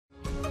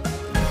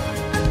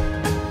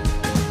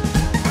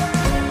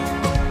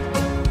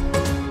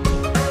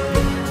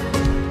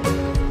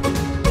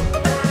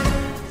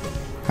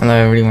Hello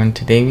everyone,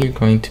 today we are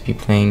going to be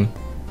playing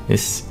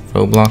this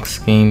Roblox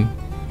game.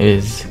 It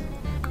is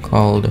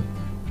called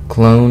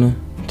Clone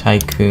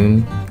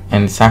Tycoon,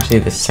 and it's actually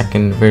the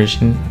second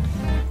version,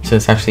 so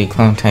it's actually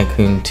Clone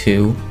Tycoon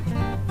 2.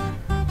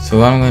 So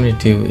what I'm going to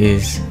do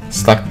is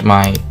select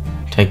my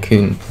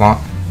Tycoon plot.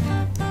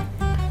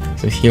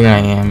 So here I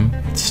am.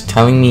 It's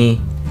telling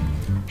me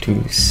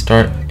to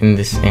start in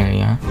this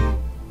area.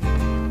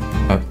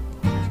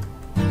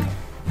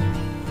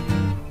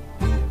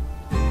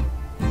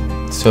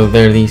 So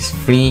there are these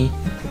free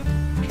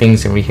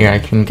things over here. I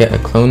can get a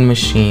clone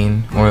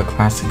machine or a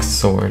classic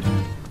sword.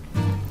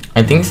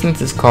 I think since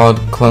it's called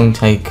Clone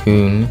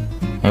Tycoon,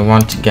 I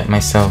want to get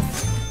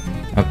myself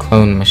a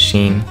clone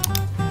machine.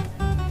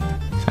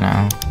 So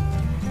now,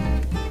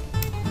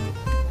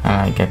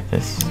 how do I get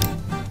this?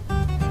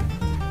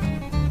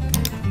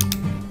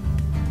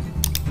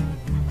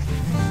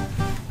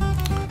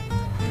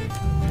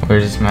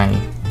 Where's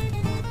my...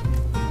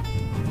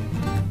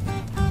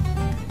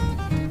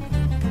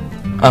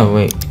 Oh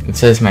wait, it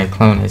says my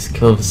clone has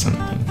killed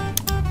something.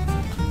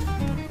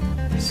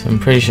 So I'm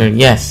pretty sure,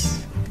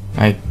 yes,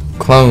 my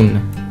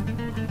clone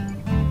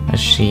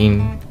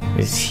machine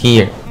is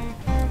here.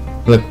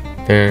 Look,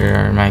 there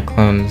are my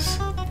clones.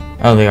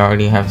 Oh, they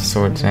already have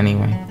swords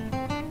anyway.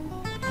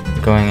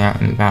 Going out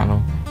in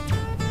battle.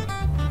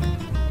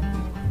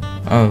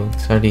 Oh,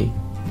 it's already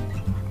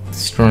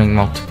destroying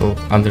multiple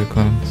other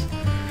clones.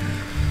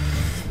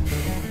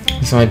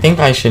 So I think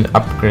I should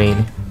upgrade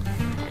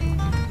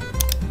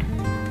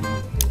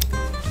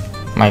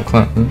my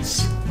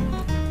clones.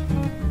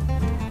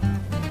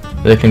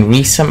 I can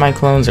reset my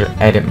clones or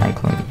edit my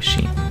clone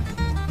machine.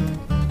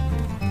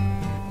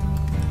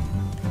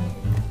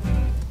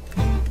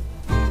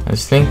 I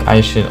think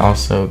I should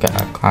also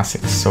get a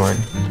classic sword.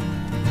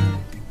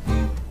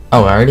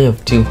 Oh, I already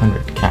have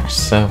 200 cash,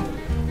 so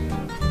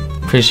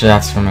pretty sure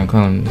that's for my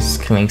clones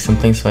killing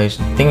something, so I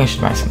think I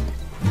should buy something.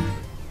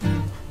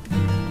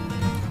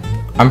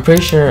 I'm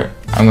pretty sure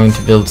I'm going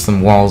to build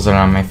some walls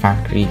around my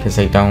factory because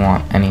I don't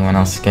want anyone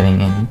else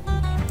getting in.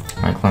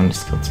 My clone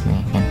just killed me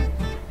again.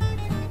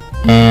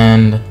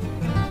 And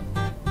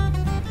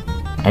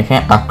I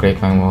can't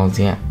upgrade my walls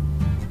yet.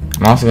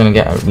 I'm also going to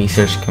get a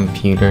research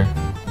computer.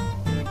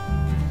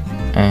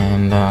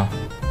 And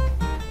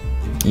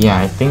yeah,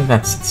 I think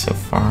that's it so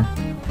far.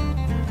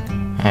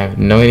 I have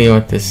no idea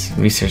what this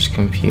research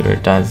computer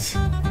does.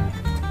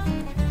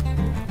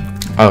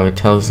 Oh, it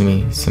tells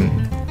me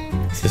some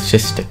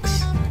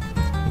statistics.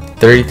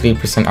 33%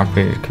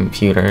 upgraded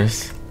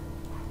computers,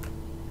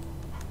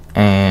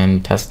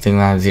 and testing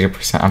lab 0%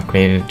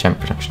 upgraded, gem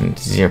production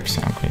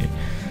 0% upgraded.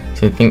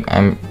 So I think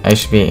I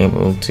should be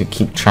able to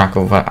keep track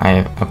of what I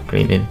have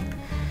upgraded.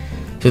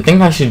 So I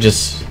think I should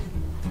just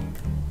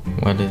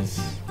what's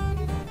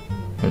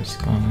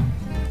going on?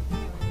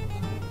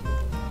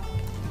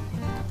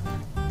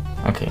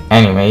 Okay,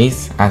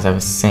 anyways, as I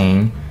was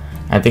saying,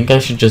 I think I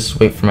should just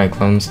wait for my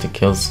clones to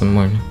kill some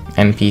more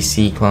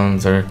NPC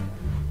clones or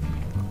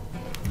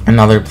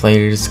another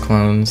player's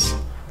clones.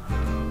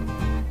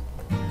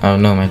 Oh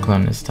no, my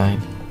clone has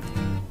died.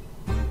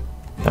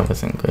 That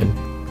wasn't good.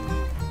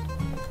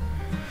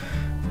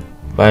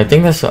 But I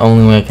think that's the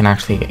only way I can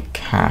actually get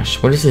cash.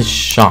 What is this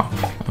shop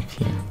up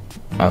here?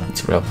 Oh,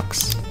 it's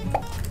Roblox.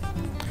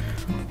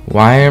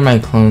 Why are my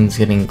clones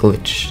getting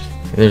glitched?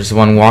 There's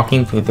one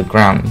walking through the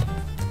ground.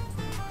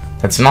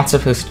 That's not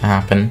supposed to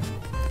happen.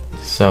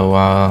 So,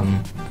 I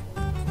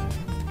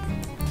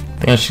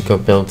think I should go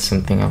build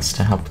something else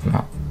to help them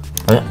out.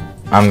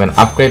 I'm gonna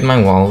upgrade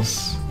my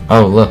walls.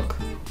 Oh, look.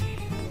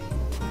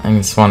 I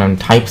can spawn on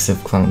types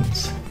of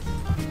clones.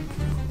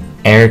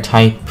 Air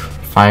type,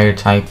 fire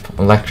type,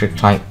 electric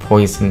type,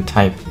 poison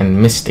type,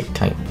 and mystic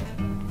type.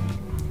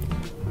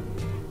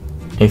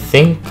 I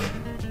think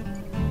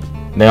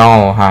they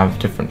all have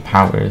different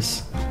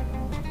powers.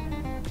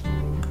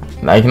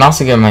 I can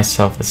also get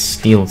myself a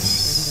steel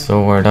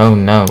sword. Oh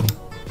no.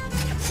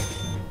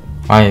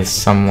 Why is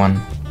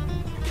someone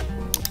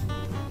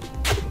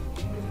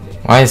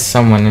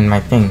in my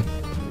thing?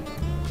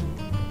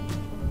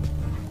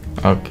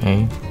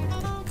 Okay.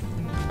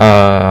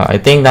 I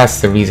think that's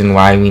the reason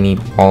why we need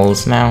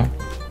walls now.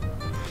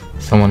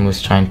 Someone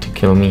was trying to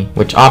kill me,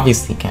 which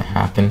obviously can't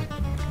happen.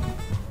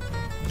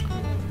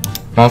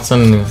 I'm also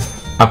going to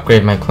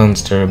upgrade my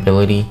clone's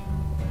durability.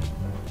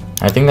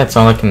 I think that's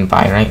all I can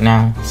buy right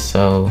now,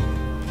 so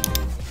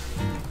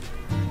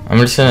I'm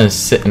just gonna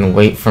sit and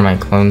wait for my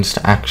clones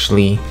to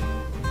actually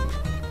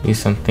do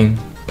something.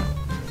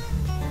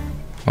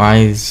 Why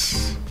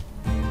is...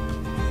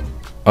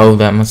 Oh,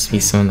 that must be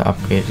some of the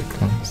upgraded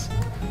clones.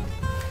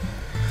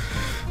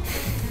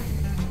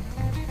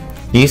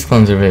 These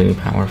clones are very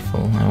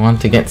powerful. I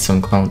want to get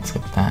some clones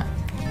like that.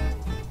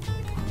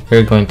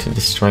 They're going to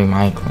destroy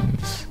my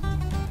clones.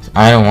 So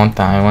I don't want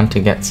that. I want to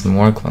get some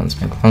more clones.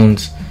 My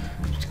clones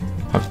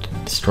have to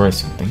destroy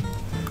something.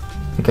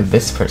 Look at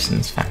this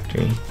person's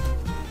factory.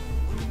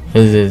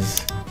 His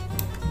is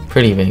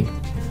pretty big.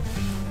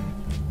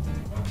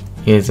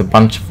 He has a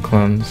bunch of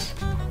clones.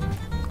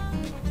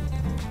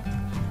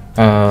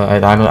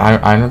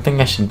 I don't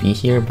think I should be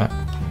here, but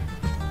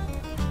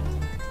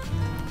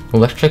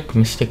electric,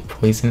 mystic,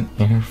 poison,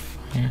 air,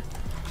 fire.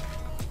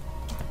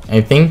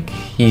 I think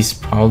he's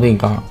probably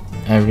got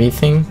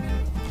everything.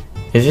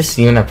 Is this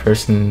even a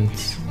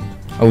person's?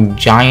 Oh,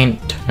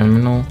 giant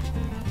terminal.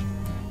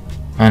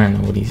 I don't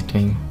know what he's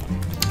doing.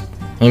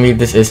 Maybe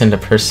this isn't a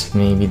person.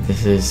 Maybe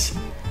this is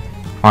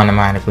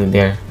automatically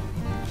there.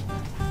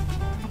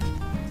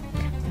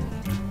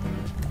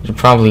 Should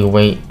probably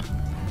wait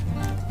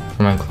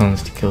for my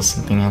clones to kill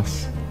something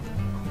else.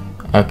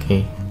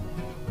 Okay.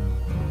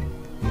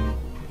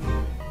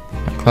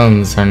 My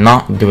clones are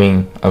not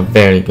doing a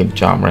very good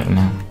job right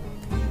now.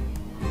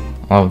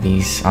 All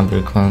these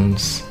other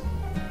clones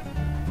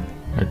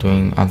are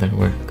doing other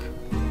work.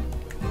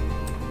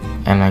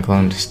 And my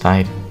clone just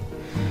died.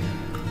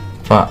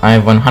 But I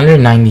have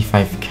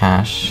 195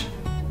 cash.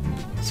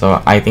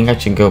 So I think I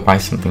should go buy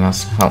something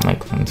else to help my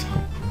clones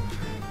out.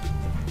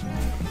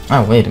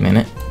 Oh, wait a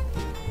minute.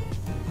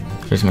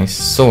 Here's my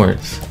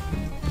swords.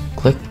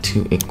 Click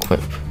to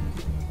equip.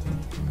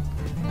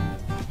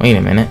 Wait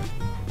a minute.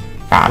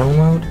 Battle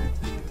mode?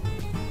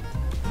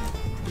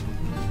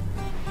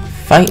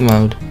 Fight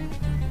mode?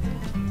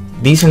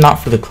 These are not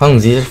for the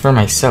clones, these are for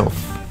myself.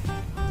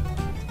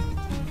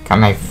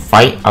 Can I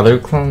fight other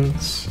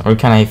clones? Or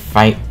can I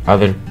fight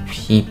other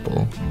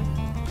people?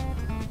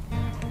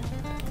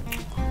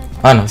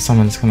 Oh no,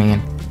 someone's coming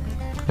in.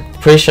 I'm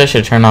pretty sure I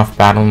should turn off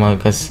battle mode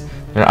because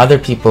there are other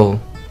people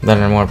that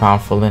are more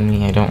powerful than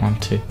me. I don't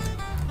want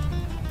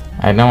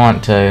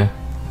to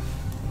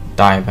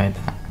die by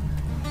that.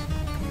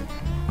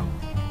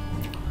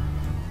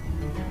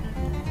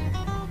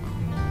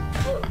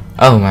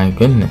 Oh my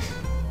goodness.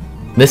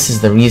 This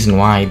is the reason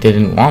why I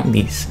didn't want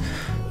this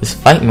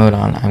fight mode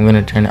on. I'm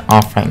gonna turn it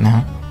off right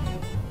now.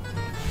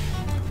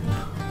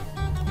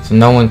 So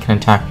no one can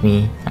attack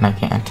me and I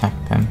can't attack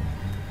them.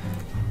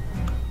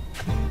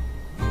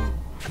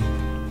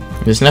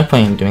 There's no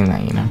point in doing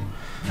that, you know.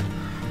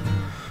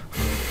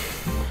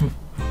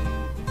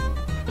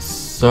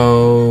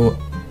 So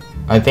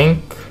I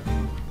think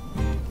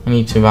I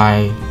need to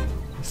buy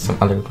some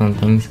other clone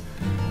things.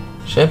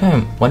 Should I buy,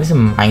 what is a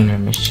miner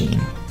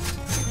machine?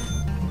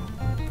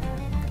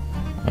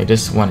 I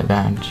just want a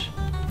badge.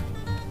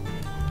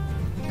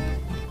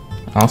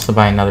 I'll also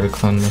buy another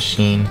clone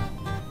machine.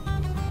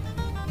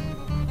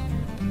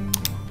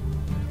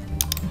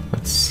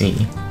 Let's see.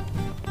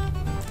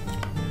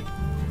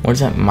 What is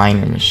that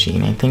miner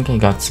machine? I think I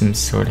got some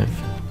sort of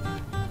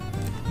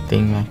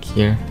thing back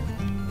here.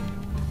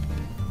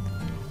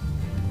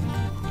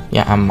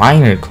 Yeah, a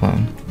miner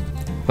clone.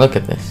 Look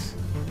at this.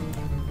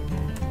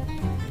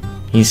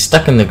 He's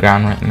stuck in the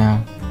ground right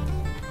now.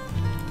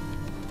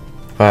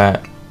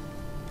 But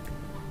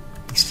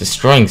he's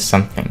destroying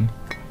something.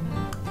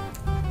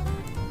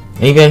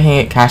 Maybe I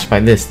can get cash by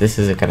this. This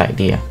is a good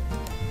idea.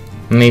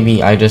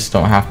 Maybe I just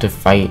don't have to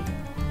fight.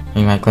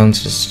 Maybe my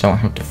clones just don't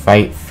have to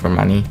fight for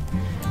money.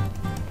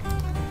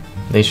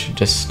 They should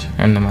just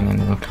earn the money on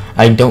their own.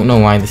 I don't know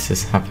why this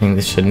is happening.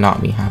 This should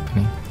not be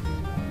happening.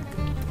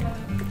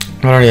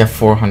 I already have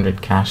 400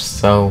 cash,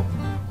 so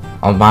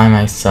I'll buy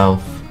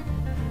myself.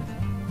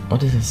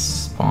 What is this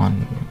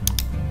spawn?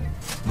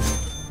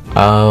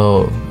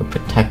 Oh, it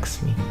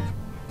protects me.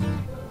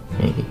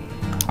 Maybe.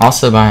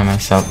 Also buy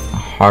myself a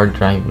hard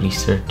drive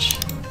research.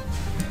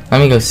 Let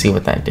me go see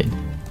what that did.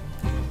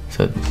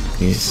 So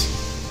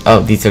these,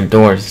 oh, these are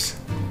doors.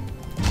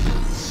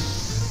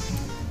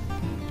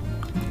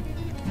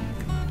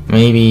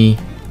 Maybe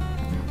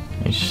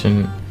I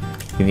shouldn't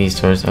leave these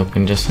doors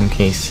open just in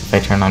case if I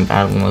turn on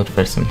battle mode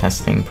for some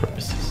testing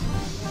purposes.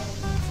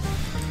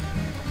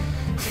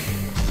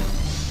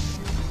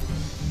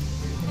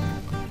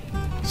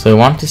 So I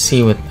want to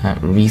see what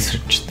that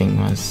research thing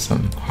was,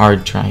 some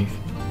hard drive.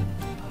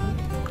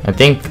 I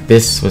think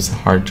this was a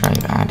hard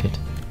drive added.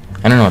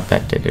 I don't know what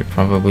that did, it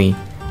probably,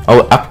 oh,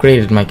 it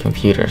upgraded my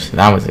computer, so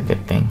that was a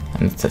good thing.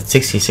 And it's at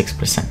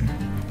 66%.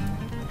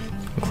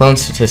 Clone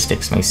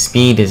statistics, my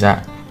speed is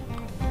at,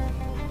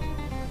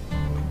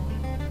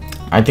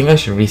 I think I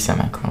should reset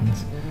my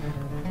clones.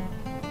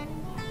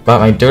 But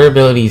my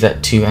durability is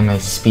at 2 and my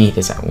speed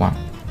is at 1.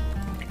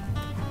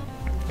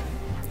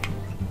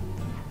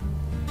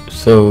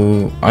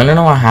 So I don't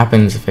know what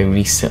happens if I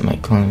reset my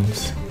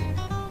clones.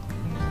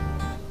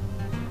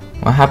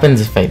 What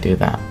happens if I do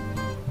that?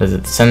 Does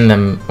it send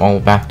them all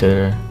back to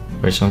their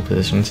original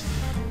positions?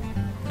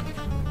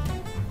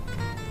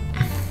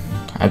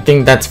 I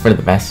think that's for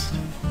the best.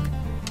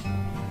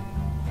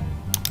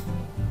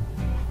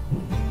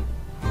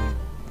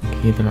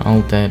 Okay, they're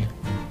all dead.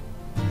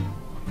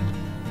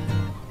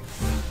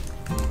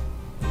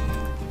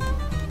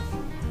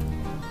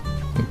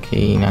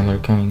 Okay, now they're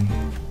coming.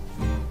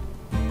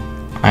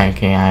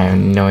 Okay, I have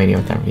no idea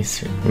what that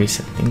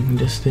reset thing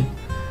just did.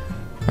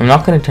 I'm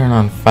not gonna turn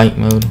on fight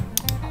mode,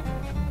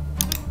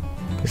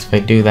 because if I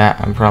do that,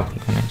 I'm probably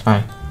gonna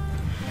die.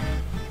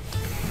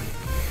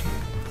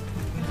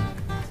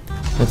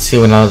 Let's see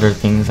what other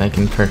things I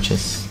can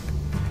purchase.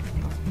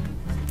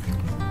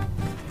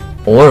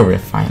 Ore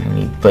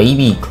refinery,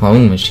 baby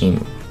clone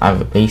machine. I have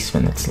a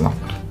basement that's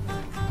locked.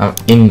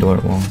 Indoor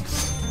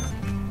walls.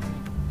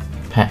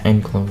 Pet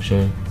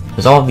enclosure.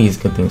 There's all these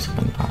good things you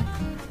can buy.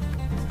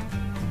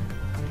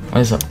 What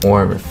is an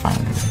ore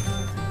refinery?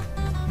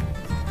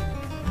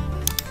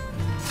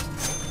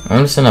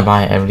 I'm just gonna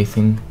buy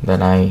everything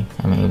that I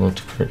am able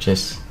to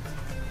purchase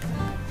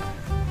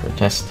for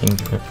testing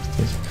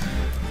purposes.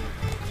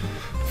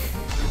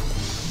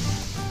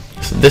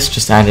 So this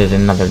just added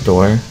another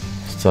door.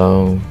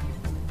 So,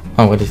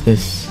 oh, what is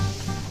this?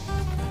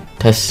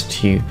 Test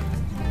tube.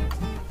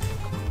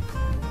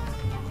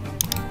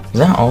 Is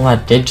that all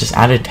that did? Just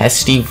add a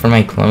test tube for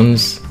my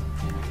clones?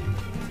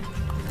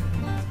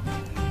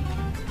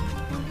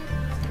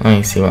 Let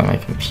me see what my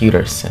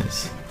computer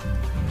says.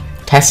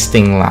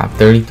 Testing lab,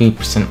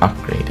 33%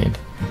 upgraded.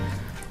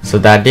 So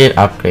that did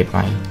upgrade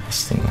my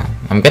testing lab.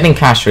 I'm getting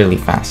cash really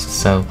fast,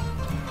 so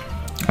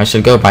I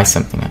should go buy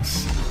something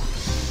else.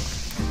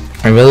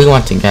 I really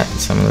want to get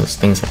some of those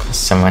things that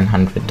cost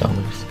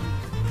 $700.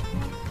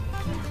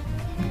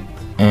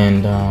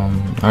 And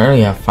I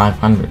already have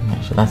 500,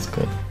 so that's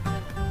good.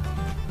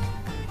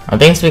 I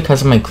think it's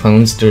because of my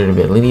clones'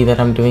 durability that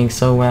I'm doing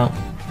so well.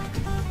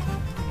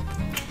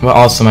 But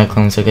also my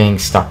clones are getting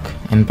stuck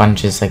in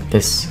bunches like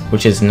this,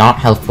 which is not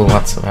helpful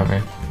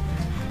whatsoever.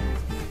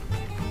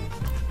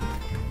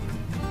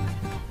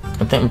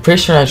 I'm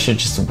pretty sure I should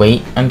just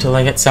wait until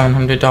I get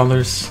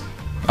 $700.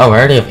 Oh, I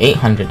already have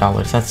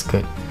 $800, that's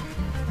good.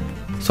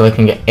 So I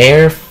can get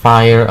air,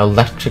 fire,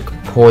 electric,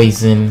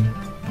 poison,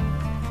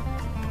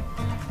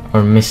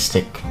 or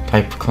mystic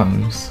type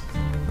clones.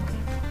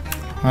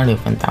 I already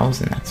have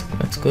 1,000,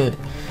 that's good.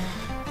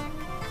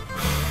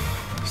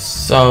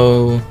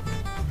 So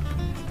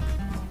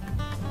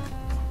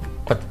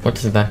what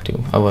does that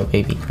do? Oh, a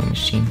baby clone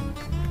machine.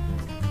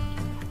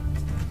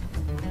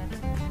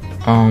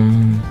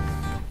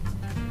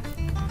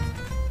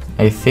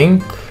 I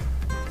think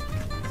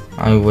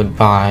I would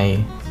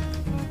buy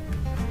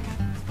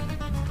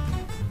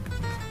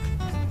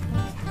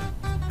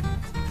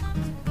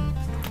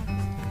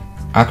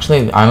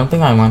actually, I don't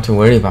think I want to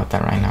worry about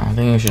that right now. I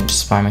think I should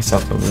just buy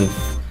myself a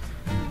roof.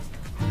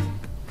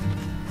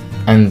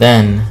 And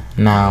then,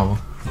 now,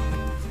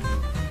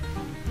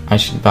 I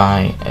should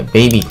buy a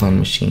baby clone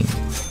machine.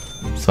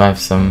 So I have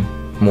some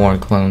more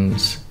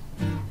clones.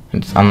 I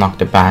just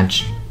unlocked a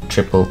badge.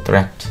 Triple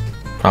threat.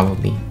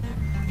 Probably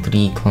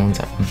 3 clones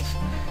at once.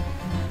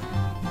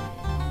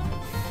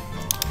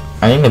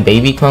 I think the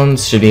baby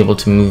clones should be able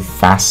to move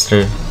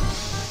faster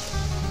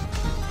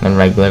than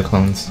regular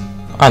clones.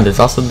 Ah, there's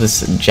also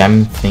this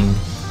gem thing.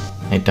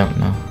 I don't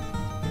know.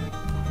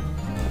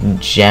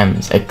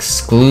 Gems.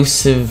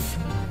 Exclusive.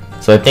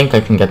 So I think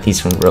I can get these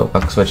from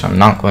Roblox, which I'm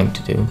not going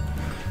to do.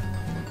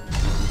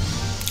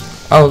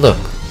 Oh, look.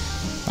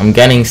 I'm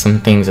getting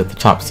some things at the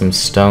top. Some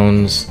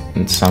stones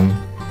and some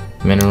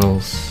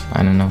minerals.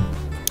 I don't know.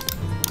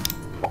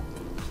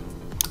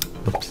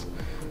 Oops.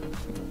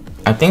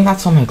 I think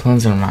that's what my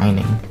clones are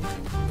mining.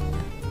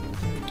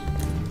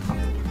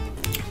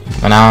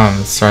 But now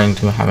I'm starting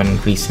to have an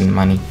increase in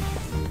money.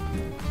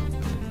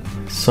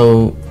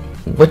 So,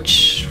 which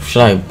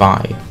should I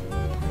buy?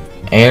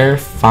 Air,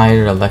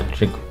 fire,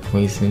 electric,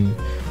 poison.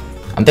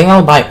 I think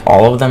I'll buy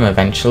all of them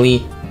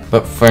eventually.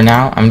 But for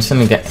now, I'm just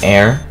gonna get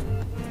air.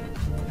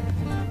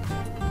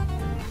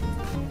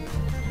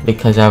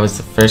 Because that was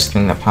the first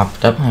thing that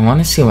popped up. I want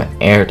to see what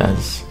air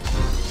does.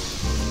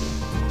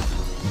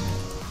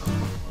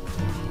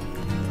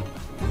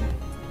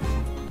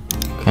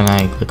 Can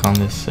I click on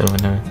this or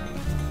whatever?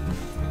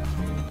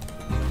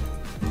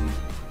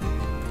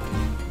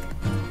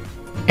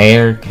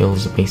 Air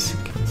kills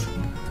basic kills.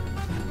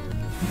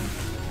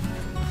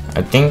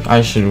 I think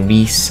I should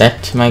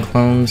reset my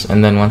clones,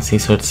 and then once they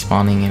start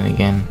spawning in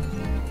again.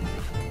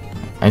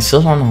 I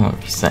still don't know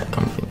what reset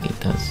completely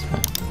does,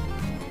 but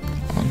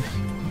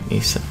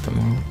reset them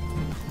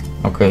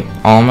all. Okay,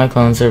 all my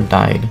clones have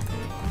died.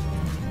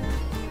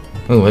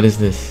 Oh, what is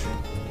this?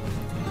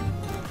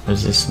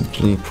 There's this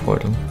blue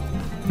portal.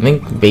 I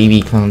think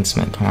baby clones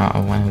might come out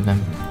of one of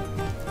them.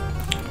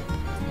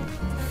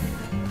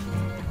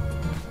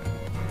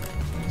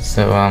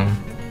 So,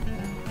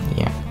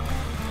 yeah.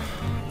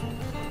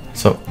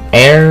 So,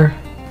 air.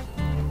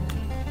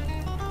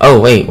 Oh,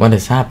 wait, what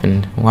has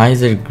happened? Why is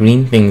there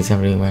green things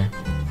everywhere?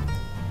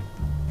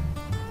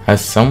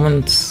 Has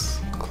someone's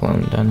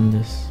clone done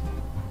this?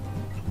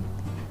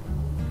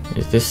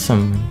 Is this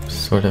some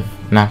sort of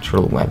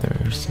natural weather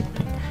or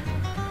something?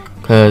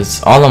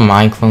 Because all of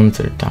my clones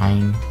are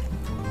dying.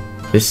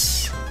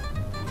 This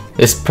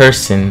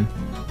person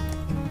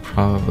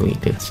probably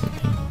did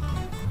something.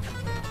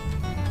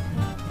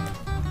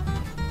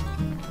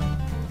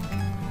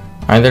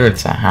 Either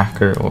it's a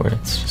hacker or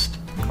it's just...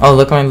 Oh,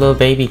 look at my little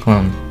baby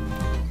clone.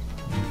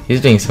 He's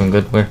doing some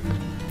good work.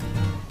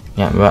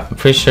 Yeah, but I'm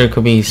pretty sure it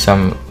could be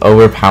some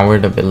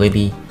overpowered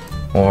ability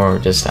or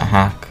just a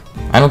hack.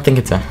 I don't think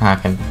it's a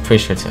hack. I'm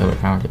pretty sure it's an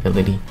overpowered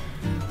ability.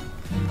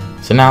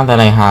 So now that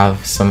I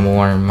have some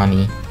more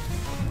money,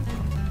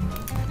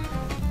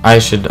 I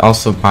should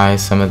also buy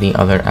some of the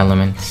other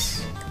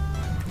elements.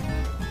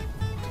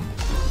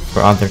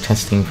 for other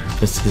testing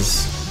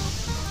purposes.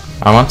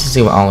 I want to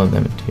see what all of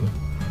them do.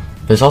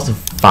 There's also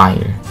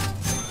fire.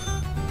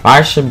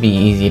 Fire should be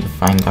easy to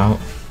find out.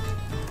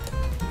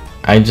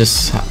 I'm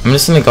just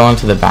gonna go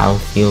into the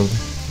battlefield.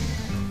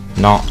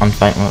 Not on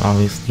fight mode,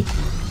 obviously.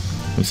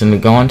 I'm just gonna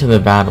go into the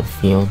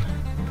battlefield.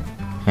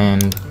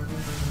 And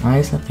why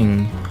is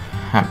nothing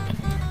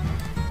happening?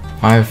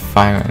 Why have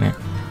fire in it?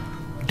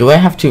 Do I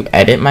have to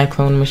edit my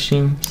clone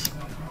machines?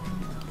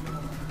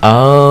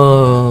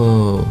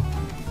 Oh,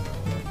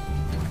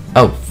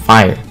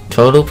 fire.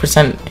 Total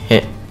percent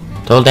hit.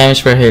 Total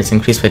damage per hit is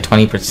increased by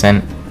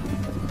 20%.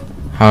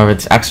 However,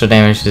 its extra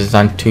damage is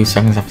done 2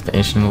 seconds after the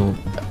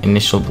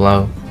initial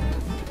blow.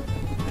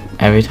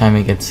 Every time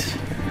it gets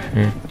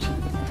hurt.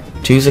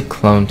 Choose a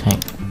clone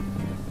type.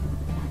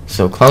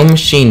 So clone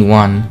machine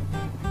 1.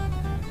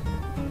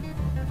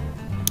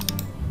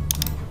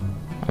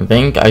 I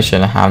think I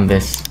should have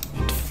this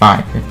with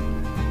fire.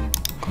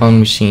 Clone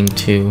machine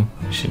 2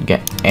 should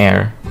get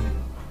air.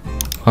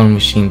 Clone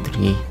machine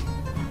 3.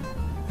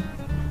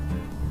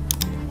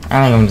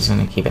 I think I'm just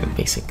gonna keep it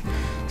basic.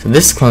 So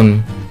this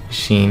clone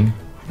machine,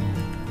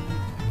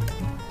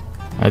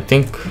 I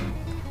think,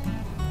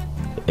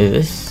 is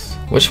this?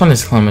 Which one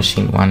is clone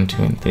machine 1,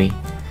 2, and 3?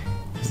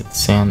 Does it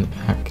say on the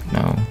back?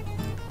 No.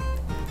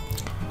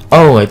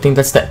 Oh, I think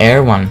that's the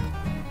air one.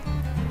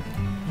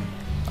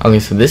 Okay,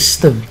 so this is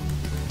the.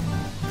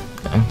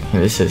 Okay,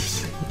 this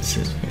is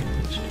very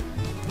good.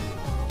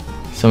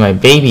 So my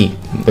baby.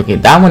 Okay,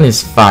 that one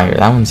is fire.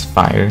 That one's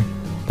fire.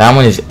 That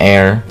one is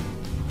air.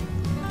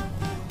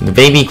 The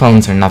baby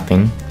clones are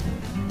nothing.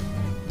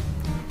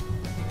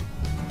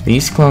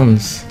 These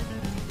clones.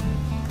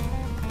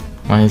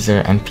 Why is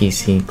there an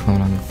NPC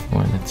clone on the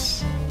floor?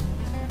 That's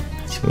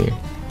weird.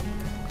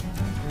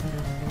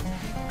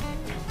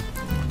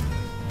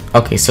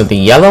 Okay, so the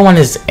yellow one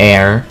is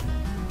air.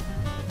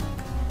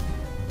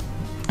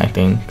 I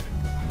think.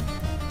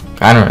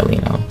 I don't really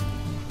know.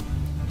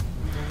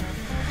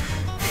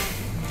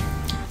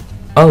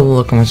 Oh,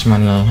 look how much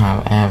money I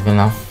have. I have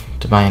enough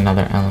to buy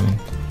another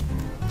element.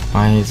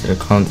 Why is there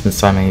clones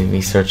inside my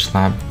research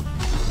lab?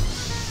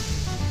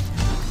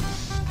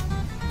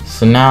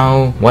 So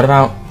now, what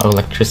about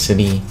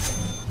electricity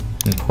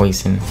and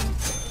poison?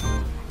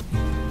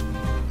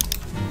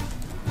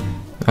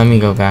 Let me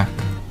go back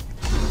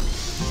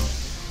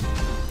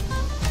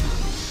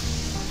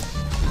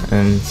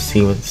and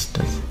see what this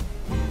does.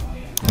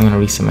 I'm gonna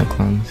reset my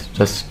clones.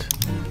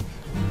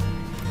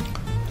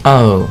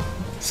 Oh,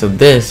 so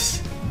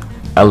this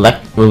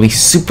will be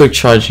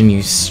supercharged and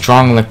use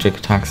strong electric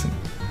attacks.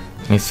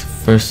 It's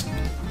first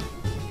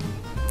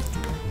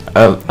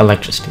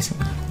electricity.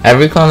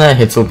 Every clone that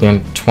hits will be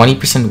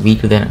 20%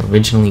 weaker than it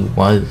originally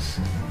was.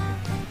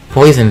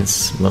 Poison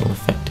is a little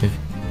effective.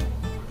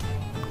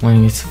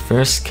 When its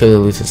first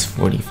kill, it loses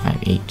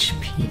 45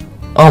 HP.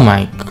 Oh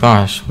my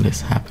gosh, what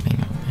is happening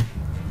out there?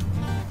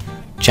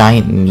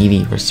 Giant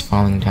meteors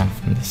falling down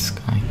from the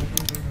sky.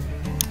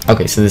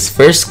 Okay, so this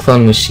first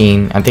clone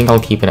machine, I think I'll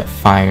keep it at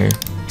fire.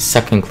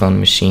 Second clone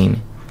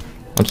machine,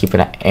 I'll keep it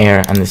at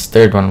air. And this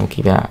third one, we'll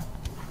keep it at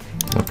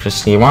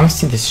electricity. I want to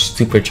see the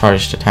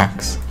supercharged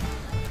attacks.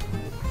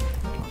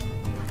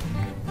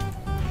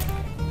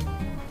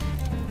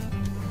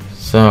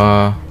 So,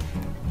 oh,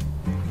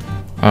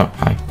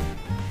 hi.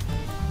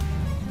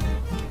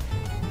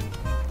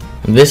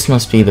 This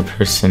must be the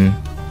person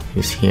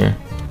who's here.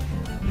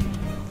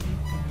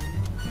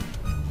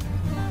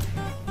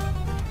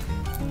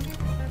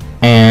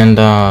 And,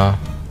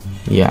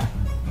 yeah.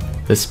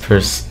 This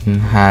person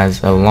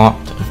has a lot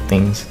of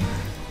things.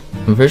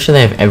 I'm pretty sure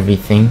they have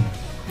everything.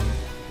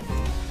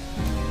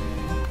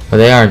 But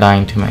they are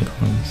dying to my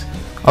clones.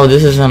 Oh,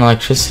 this is an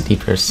electricity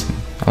person.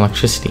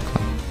 Electricity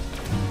clone.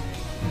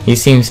 He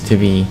seems to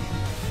be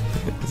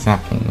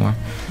zapping more.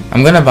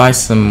 I'm gonna buy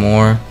some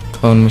more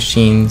clone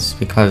machines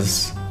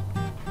because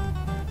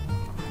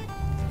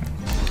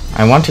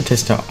I want to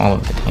test out all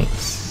of the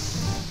types.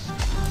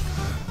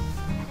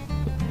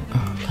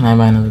 Can I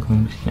buy another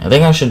clone machine? I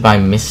think I should buy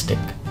Mystic,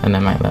 and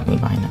it might let me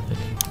buy another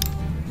thing.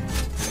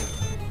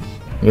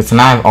 Because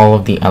now I have all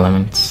of the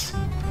elements.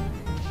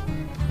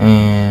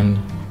 And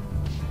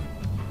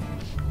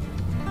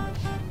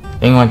I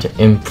think I want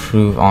to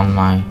improve on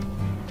my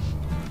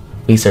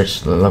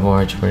research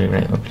laboratory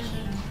right over here.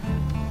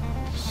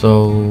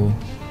 So,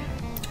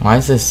 why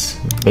is this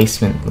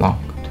basement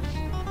locked?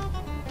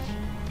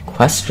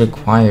 Quest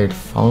required,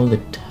 follow the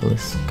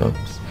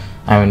telescopes.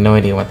 I have no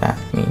idea what that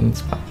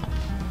means, but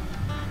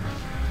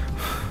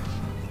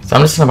so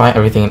I'm just gonna buy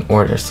everything in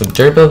order. So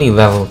durability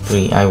level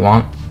 3, I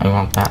want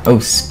that. Oh,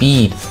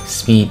 speed,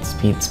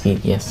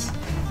 yes.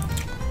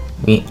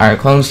 Our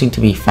clones need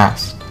to be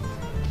fast.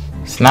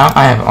 So now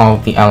I have all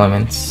the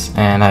elements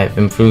and I've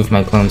improved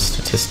my clone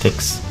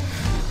statistics.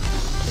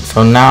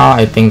 So now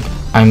I think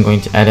I'm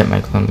going to edit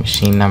my clone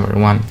machine number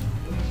 1.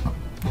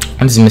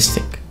 What is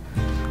Mystic?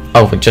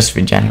 Oh, it just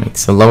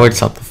regenerates. The lower it's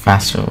health, the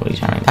faster it will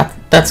regenerate.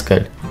 That's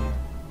good.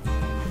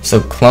 So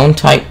clone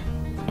type.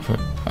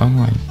 Oh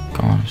my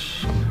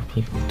gosh, what are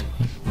people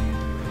doing?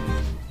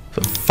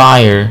 So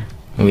fire.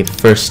 maybe the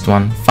first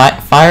one.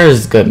 Fire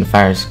is good,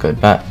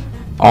 but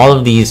all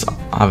of these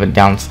have a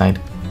downside.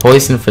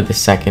 Poison for the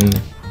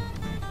second,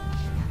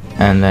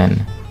 and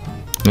then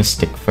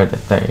Mystic for the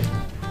third.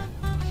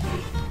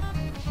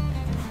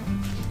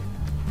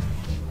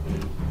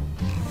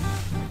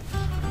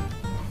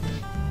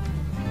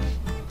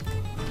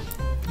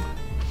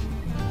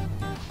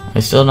 I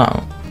still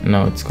don't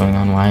know what's going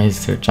on. Why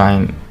is there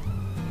giant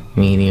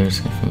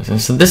meteors?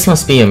 So this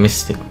must be a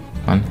Mystic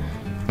one.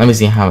 Let me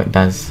see how it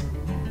does.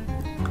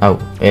 Oh,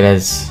 it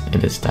has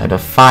died. A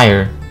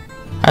fire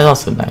has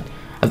also died.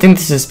 I think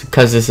this is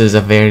because this is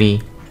a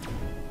very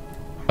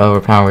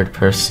overpowered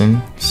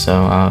person.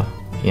 So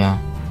yeah.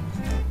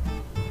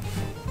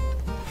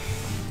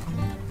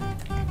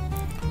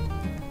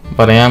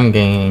 But I am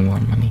gaining more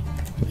money.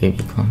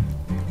 Baby clone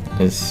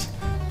is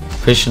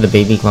pretty sure the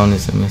baby clone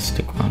is a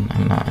Mystic one.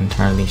 I'm not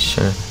entirely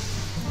sure.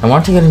 I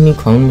want to get a new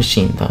clone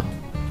machine though.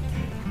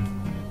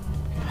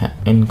 Pet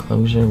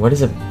enclosure. What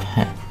is a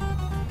pet?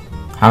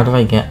 How do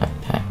I get a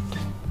pet?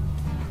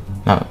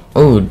 No.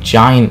 Oh,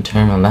 giant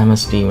terminal. That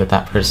must be what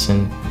that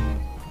person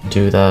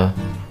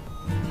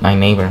my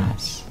neighbor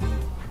has.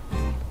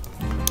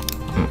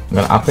 I'm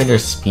gonna upgrade their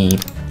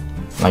speed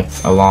like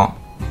a lot.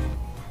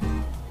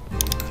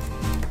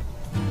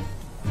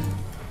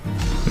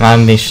 Now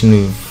they should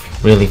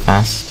move really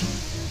fast.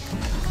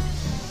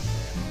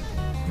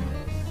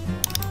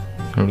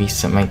 I'll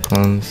reset my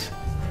clones.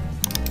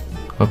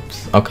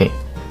 Oops. Okay.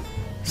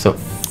 So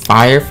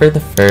fire for the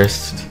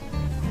first,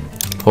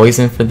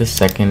 poison for the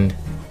second,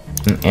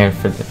 and air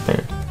for the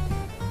third.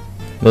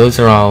 Those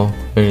are all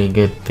very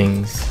good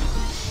things.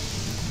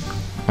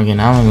 Okay,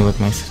 now let me look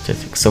at my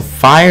statistics. So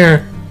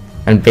fire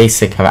and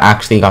basic have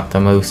actually got the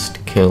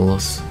most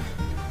kills.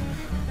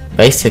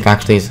 Basic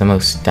actually is the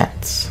most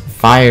deaths.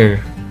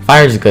 Fire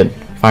is good.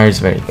 Fire is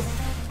very good.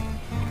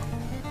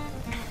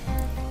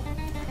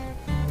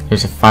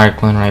 There's a fire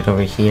clone right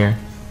over here.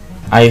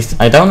 I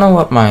don't know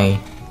what my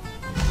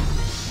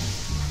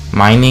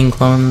mining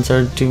clones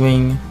are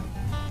doing.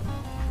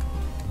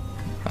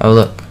 Oh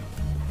look,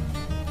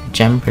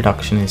 gem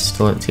production is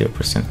still at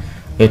 0%.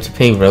 We have to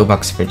pay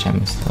Robux for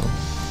gems though.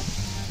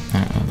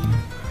 I don't really know.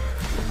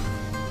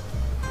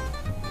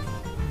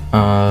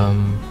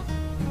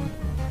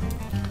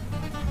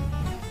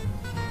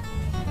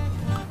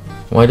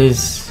 What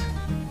is...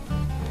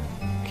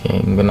 Okay,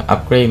 I'm gonna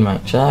upgrade my...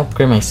 Should I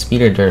upgrade my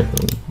speed or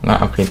durability? I'm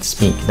gonna upgrade the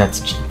speed because that's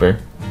cheaper.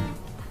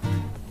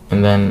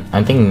 And then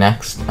I think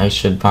next I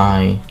should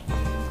buy...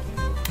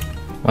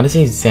 What is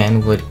a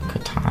Zenwood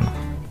Katana?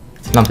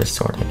 It's another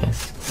sword, I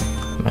guess.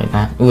 Buy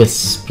that. Ooh, a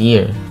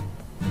spear.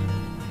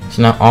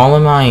 So now all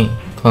of my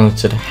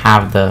clones should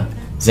have the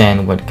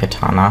Zenwood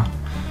Katana.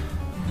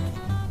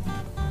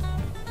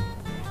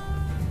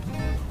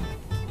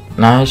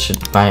 Now I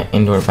should buy an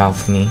indoor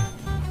balcony.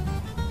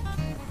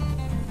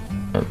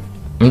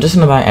 I'm just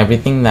gonna buy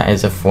everything that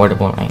is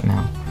affordable right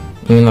now.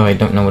 Even though I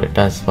don't know what it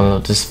does, but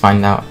I'll just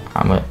find out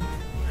how much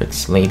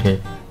it's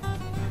later.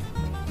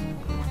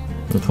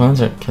 The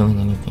clones aren't killing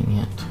anything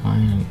yet. Why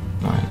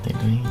aren't they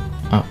doing it?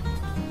 Oh.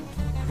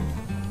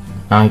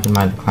 Now I can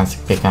buy the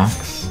classic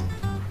pickaxe.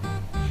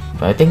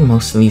 But I think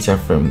most of these are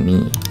for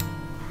me.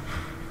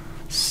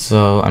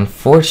 So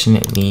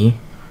unfortunately,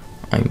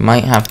 I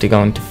might have to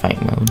go into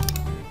fight mode.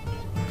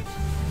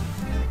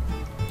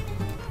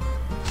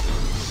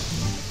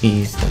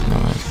 Please don't know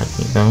what I'm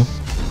talking about.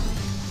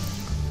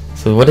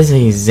 So what is a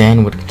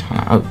Zenwood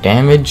Katana? Oh,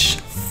 damage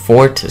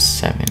 4 to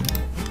 7.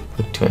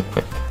 Click to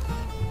equip.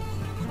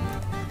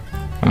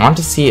 I want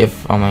to see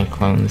if all my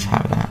clones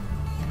have that.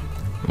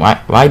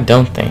 Why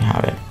don't they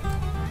have it?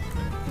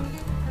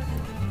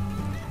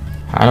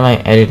 How do I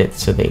edit it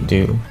so they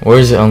do? Or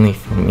is it only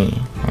for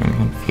me? I'm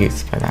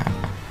confused by that.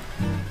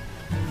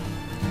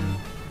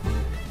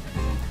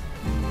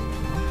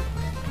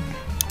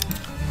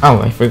 Oh,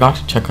 I forgot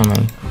to check on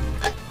my...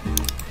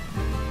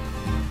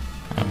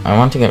 I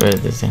want to get rid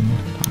of this in.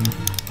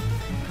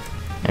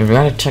 I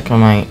forgot to check on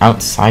my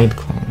outside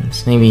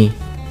clones. Maybe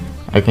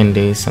I can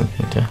do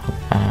something to help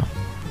that out.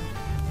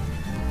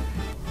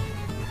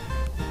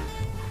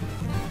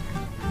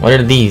 What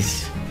are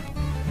these?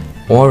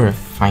 Ore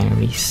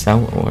refinery,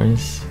 sell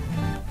ores.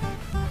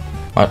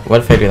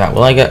 What if I do that?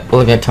 Will I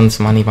get tons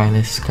of money by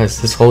this?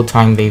 Because this whole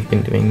time they've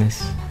been doing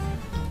this.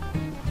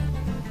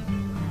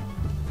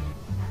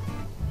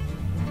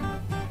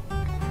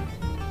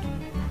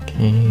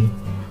 Okay.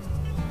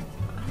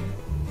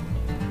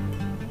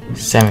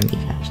 70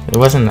 cash. It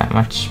wasn't that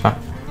much, but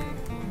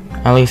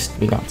at least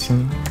we got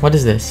some. What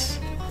is this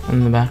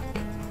in the back?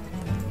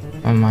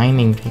 A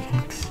mining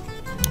pickaxe.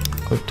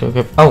 Click to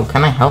equip. Oh,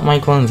 can I help my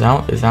clones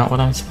out? Is that what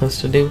I'm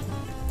supposed to do?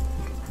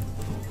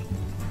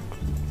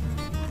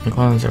 My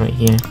clones are right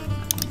here.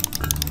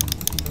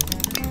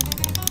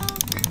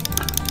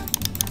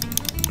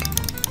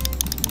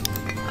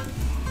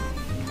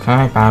 Can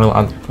I battle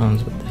other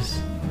clones with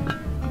this?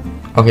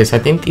 Okay, so I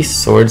think these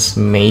swords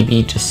may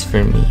be just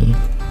for me.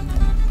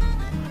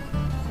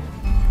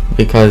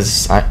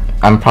 Because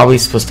I'm probably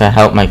supposed to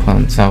help my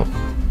clones out.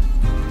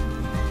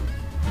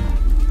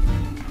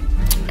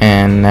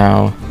 And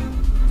now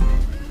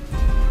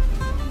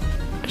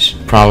I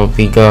should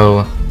probably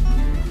go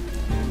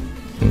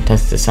and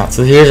test this out.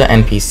 So here's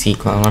an NPC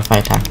clone. What if I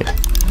attack it?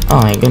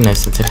 Oh my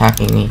goodness, it's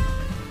attacking me.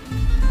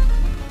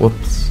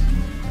 Whoops.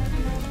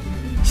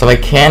 So I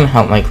can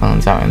help my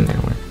clones out in their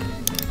work.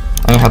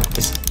 Let me help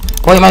this.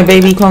 Wait, my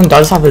baby clone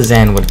does have a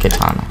Zanwood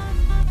katana.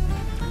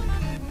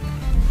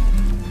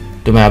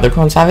 Do my other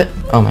clones have it?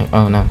 Oh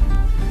no.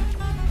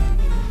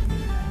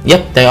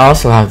 Yep, they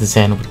also have the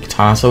Zanwood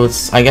katana, so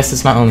I guess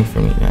it's not only for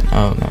me then.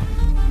 Oh no.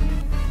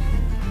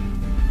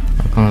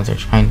 My clones are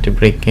trying to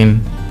break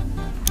in.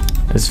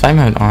 Is fight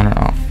mode on or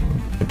off?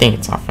 I think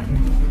it's off right now.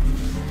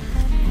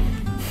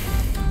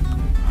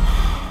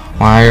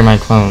 Why are my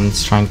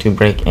clones trying to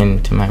break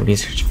into my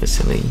research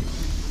facility?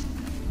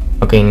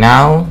 Okay,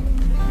 now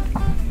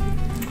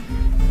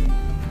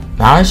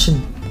I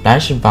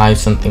should buy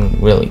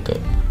something really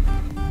good.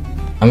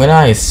 I'm gonna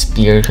buy a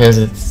spear because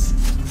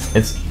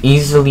it's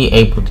easily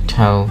able to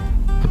tell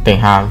what they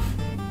have.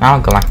 Now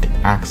a galactic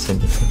axe would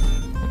be good.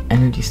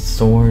 Energy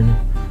sword.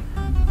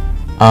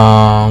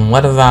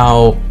 What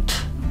about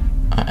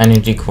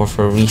energy core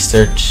for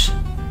research?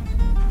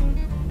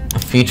 A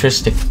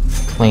futuristic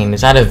plane.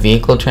 Is that a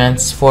vehicle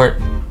transport?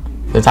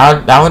 Because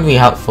that would be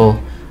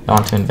helpful. I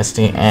want to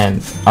investigate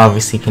and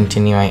obviously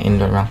continue my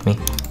indoor balcony.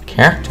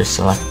 Character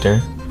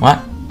selector. What?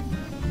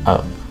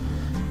 Oh.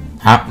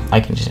 I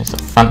can change the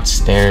front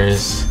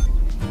stairs.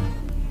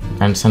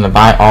 I'm just gonna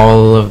buy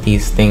all of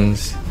these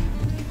things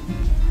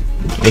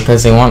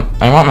because I want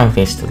my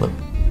face to look.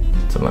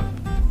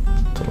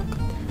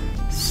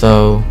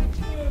 So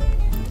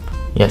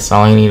yes,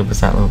 all I needed was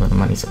that little bit of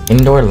money. So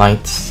indoor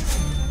lights.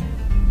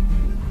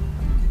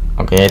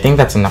 Okay, I think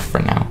that's enough for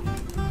now.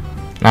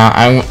 Now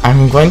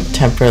I'm going to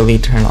temporarily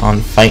turn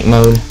on fight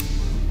mode.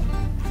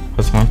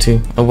 Just want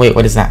to. Oh wait,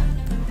 what is that?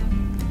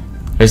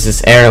 There's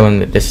this arrow in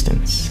the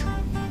distance.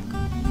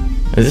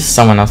 Is this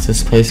someone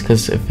else's place?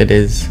 Because if it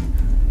is,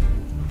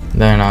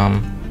 then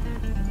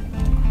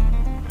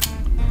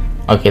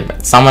okay,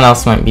 someone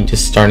else might be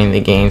just starting the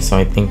game, so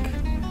I think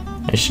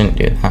I shouldn't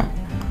do that.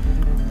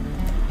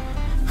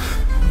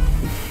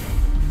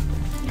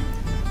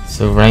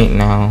 So right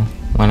now,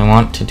 what I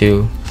want to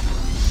do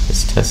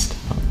is test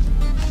out.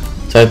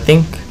 So I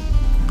think,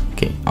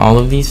 okay, all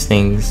of these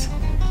things.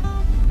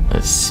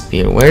 A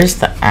spear. Where's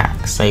the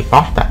axe? I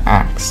bought the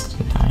axe,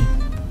 didn't I?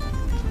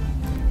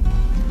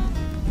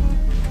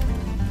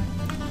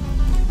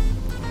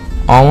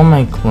 All of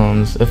my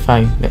clones, if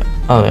I...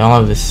 Oh, they all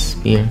have this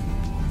spear.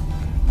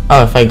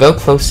 Oh, if I go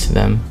close to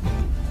them,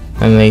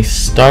 then they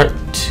start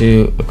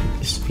to equip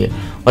the spear.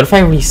 What if I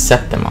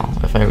reset them all?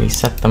 If I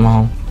reset them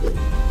all,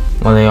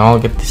 well, they all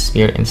get the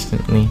spear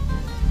instantly.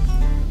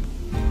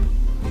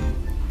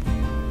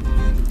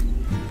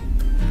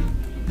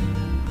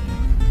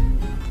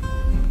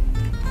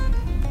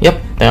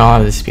 Yep, they all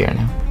have the spear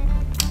now.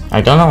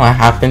 I don't know what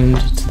happened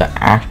to the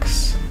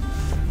axe.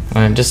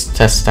 I'm gonna just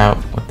test out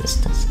what this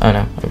does. Oh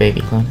no, a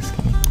baby clone is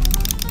coming.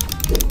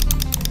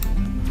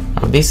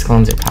 Oh, these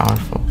clones are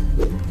powerful.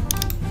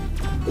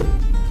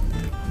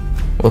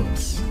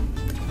 Whoops.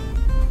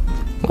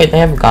 Wait, they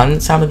have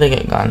guns? How did they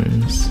get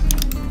guns?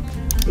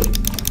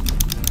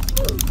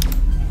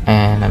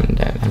 And I'm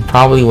dead. I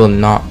probably will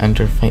not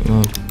enter fight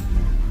mode.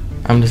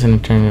 I'm just gonna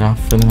turn it off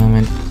for the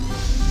moment.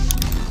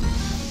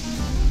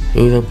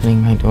 Who's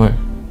opening my door?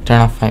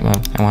 Turn off fight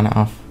mode. I want it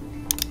off.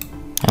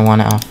 I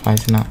want it off. Why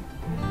is it not?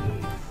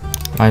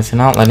 Why is it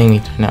not letting me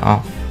turn it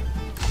off?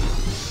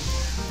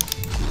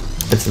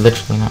 It's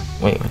literally not.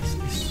 Wait, what is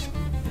this?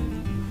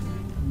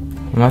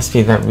 It must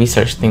be that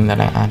research thing that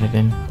I added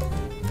in.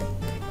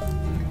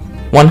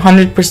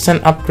 100%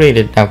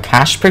 upgraded. Now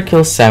cash per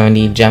kill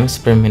 70, gems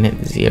per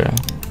minute 0.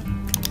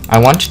 I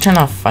want to turn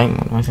off fight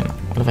mode. Why is it not?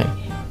 What if I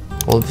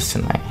hold this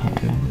in my hand?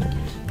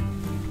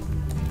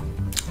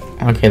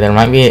 Okay, there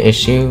might be an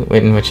issue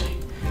in which...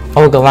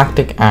 Oh,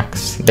 galactic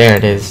axe. There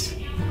it is.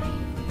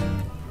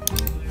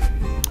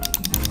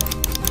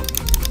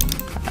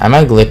 Am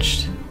I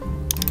glitched?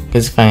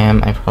 Because if I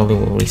am, I probably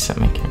will reset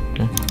my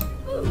character.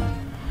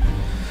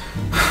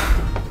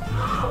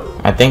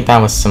 I think that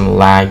was some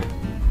lag.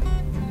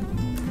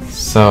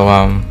 So,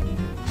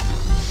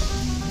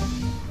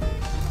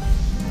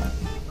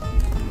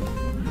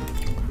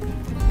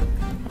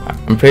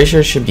 I'm pretty sure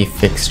it should be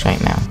fixed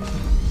right now.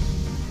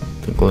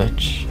 The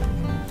glitch.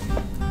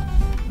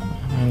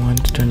 I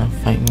want to turn off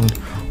fight mode.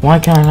 Why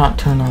can I not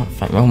turn off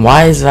fight mode?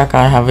 Why does that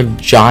guy have a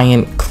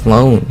giant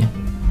clone?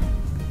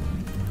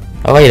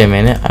 Oh wait a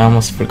minute, I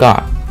almost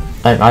forgot.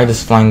 I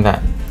just flying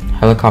that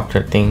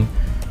helicopter thing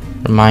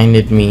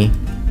reminded me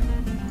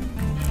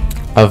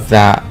of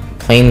that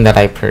plane that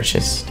I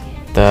purchased.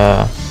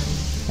 I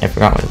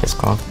forgot what it was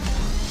called.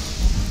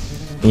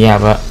 Yeah,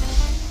 but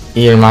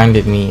it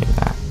reminded me of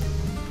that.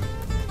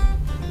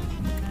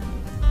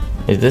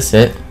 Is this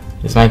it?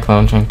 Is my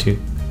clone trying to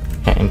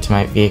get into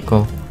my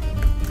vehicle?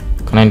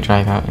 Can I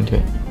drive out into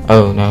it?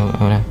 Oh no,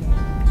 oh no.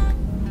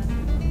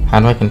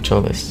 How do I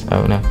control this?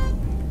 Oh no.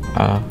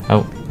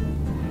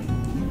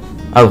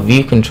 Oh,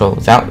 view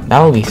controls. That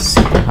will be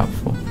super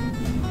helpful.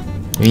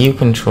 View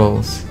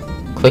controls.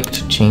 Click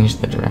to change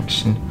the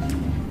direction.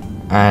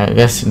 I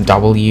guess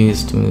W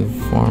is to move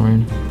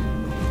forward.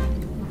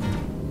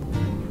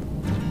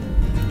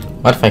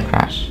 What if I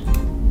crash?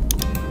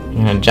 I'm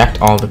gonna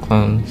eject all the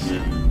clones.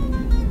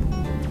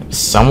 Does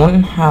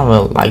someone have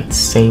a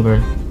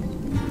lightsaber?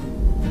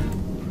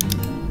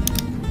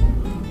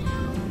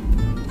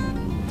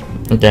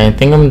 Okay, I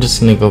think I'm just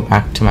gonna go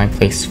back to my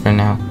place for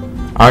now.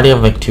 I already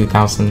have like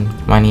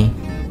 2,000 money.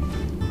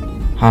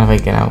 How do I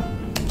get out?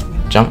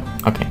 Jump?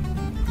 Okay.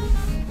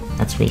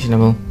 That's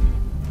reasonable.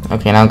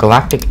 Okay, now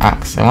Galactic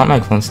Axe. I want my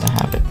clones to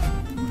have it.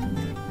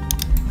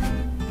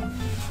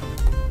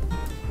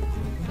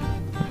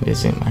 Let me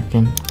zoom back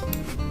in.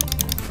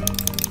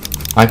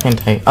 Why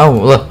can't I? Oh,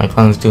 look, my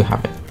clones do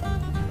have it.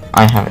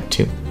 I have it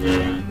too.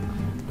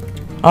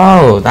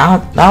 Oh,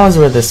 that was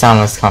where the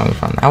sound was coming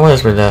from. That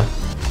was where the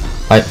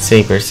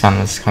lightsaber sound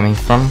was coming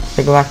from.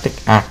 The Galactic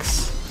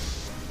Axe.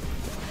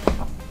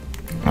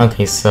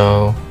 Okay,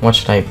 so what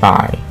should I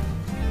buy?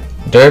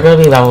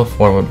 Durability level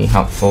 4 would be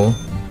helpful.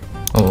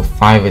 Level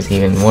 5 is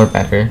even more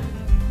better.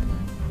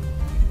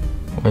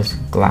 Where's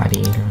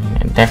Gladiator?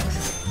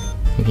 Dex.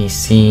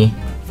 VC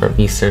for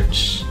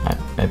research.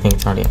 I think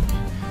it's already up.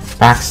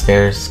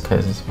 Backstairs,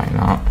 because why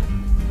not?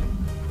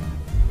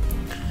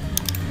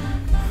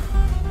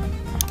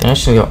 I think I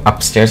should go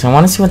upstairs. I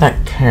want to see what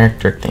that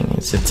character thing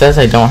is. It says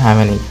I don't have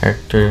any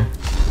character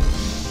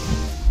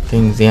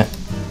things yet,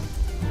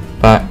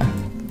 but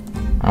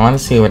I want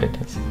to see what it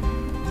is.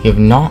 You have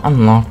not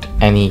unlocked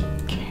any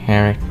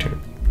character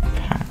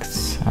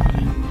packs.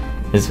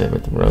 Is it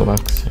with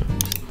Roblox or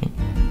something?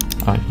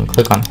 Oh, I can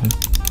click on him.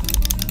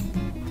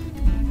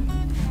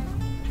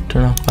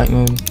 Turn off fight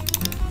mode.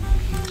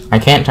 I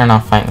can't turn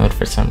off fight mode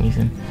for some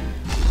reason.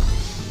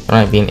 That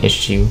might be an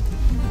issue.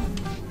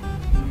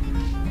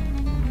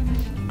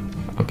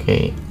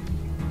 Okay.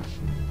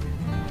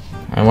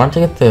 I want to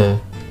get the...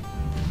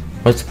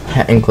 What's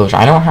pet enclosure?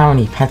 I don't have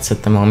any pets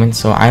at the moment,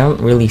 so I don't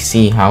really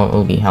see how it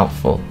will be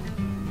helpful.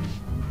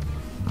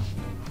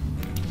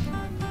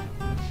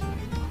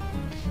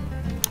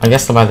 I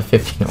guess I'll buy the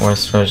 15 ore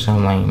storage to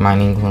have my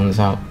mining clones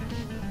out.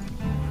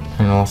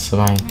 And I'll also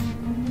buy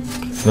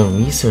the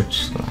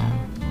research lab.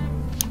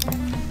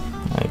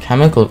 Like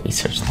chemical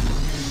research lab.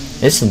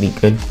 This would be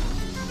good.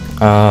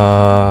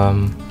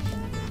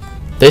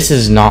 This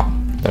is not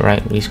the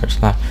right research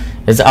lab.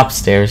 It's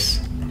upstairs.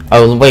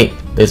 Oh wait,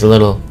 there's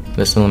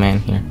this little man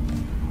here.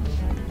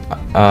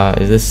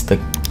 Is this the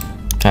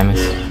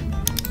chemist?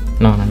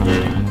 No.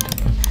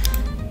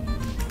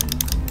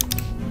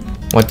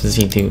 What does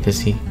he do?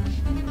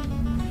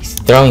 He's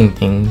throwing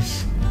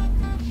things.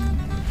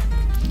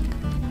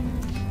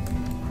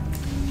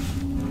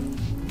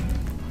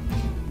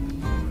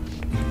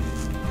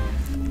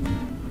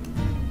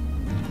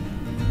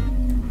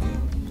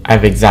 I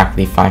have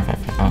exactly 5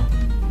 FF. Oh.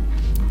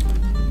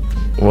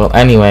 Well,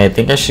 anyway, I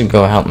think I should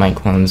go help my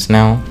clones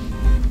now.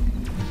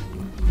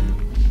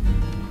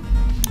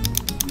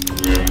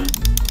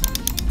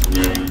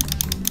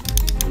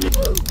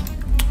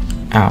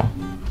 Ow.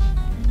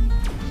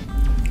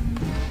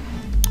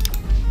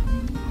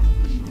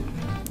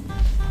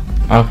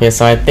 Okay,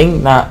 so I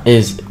think that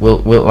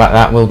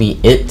will be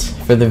it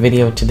for the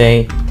video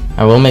today.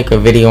 I will make a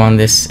video on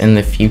this in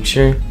the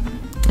future.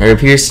 There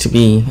appears to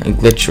be a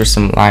glitch or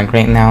some lag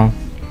right now,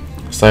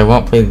 so I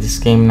won't play this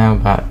game now,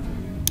 but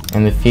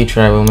in the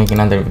future I will make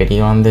another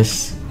video on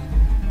this.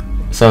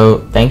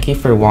 So thank you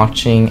for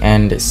watching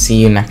and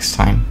see you next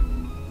time.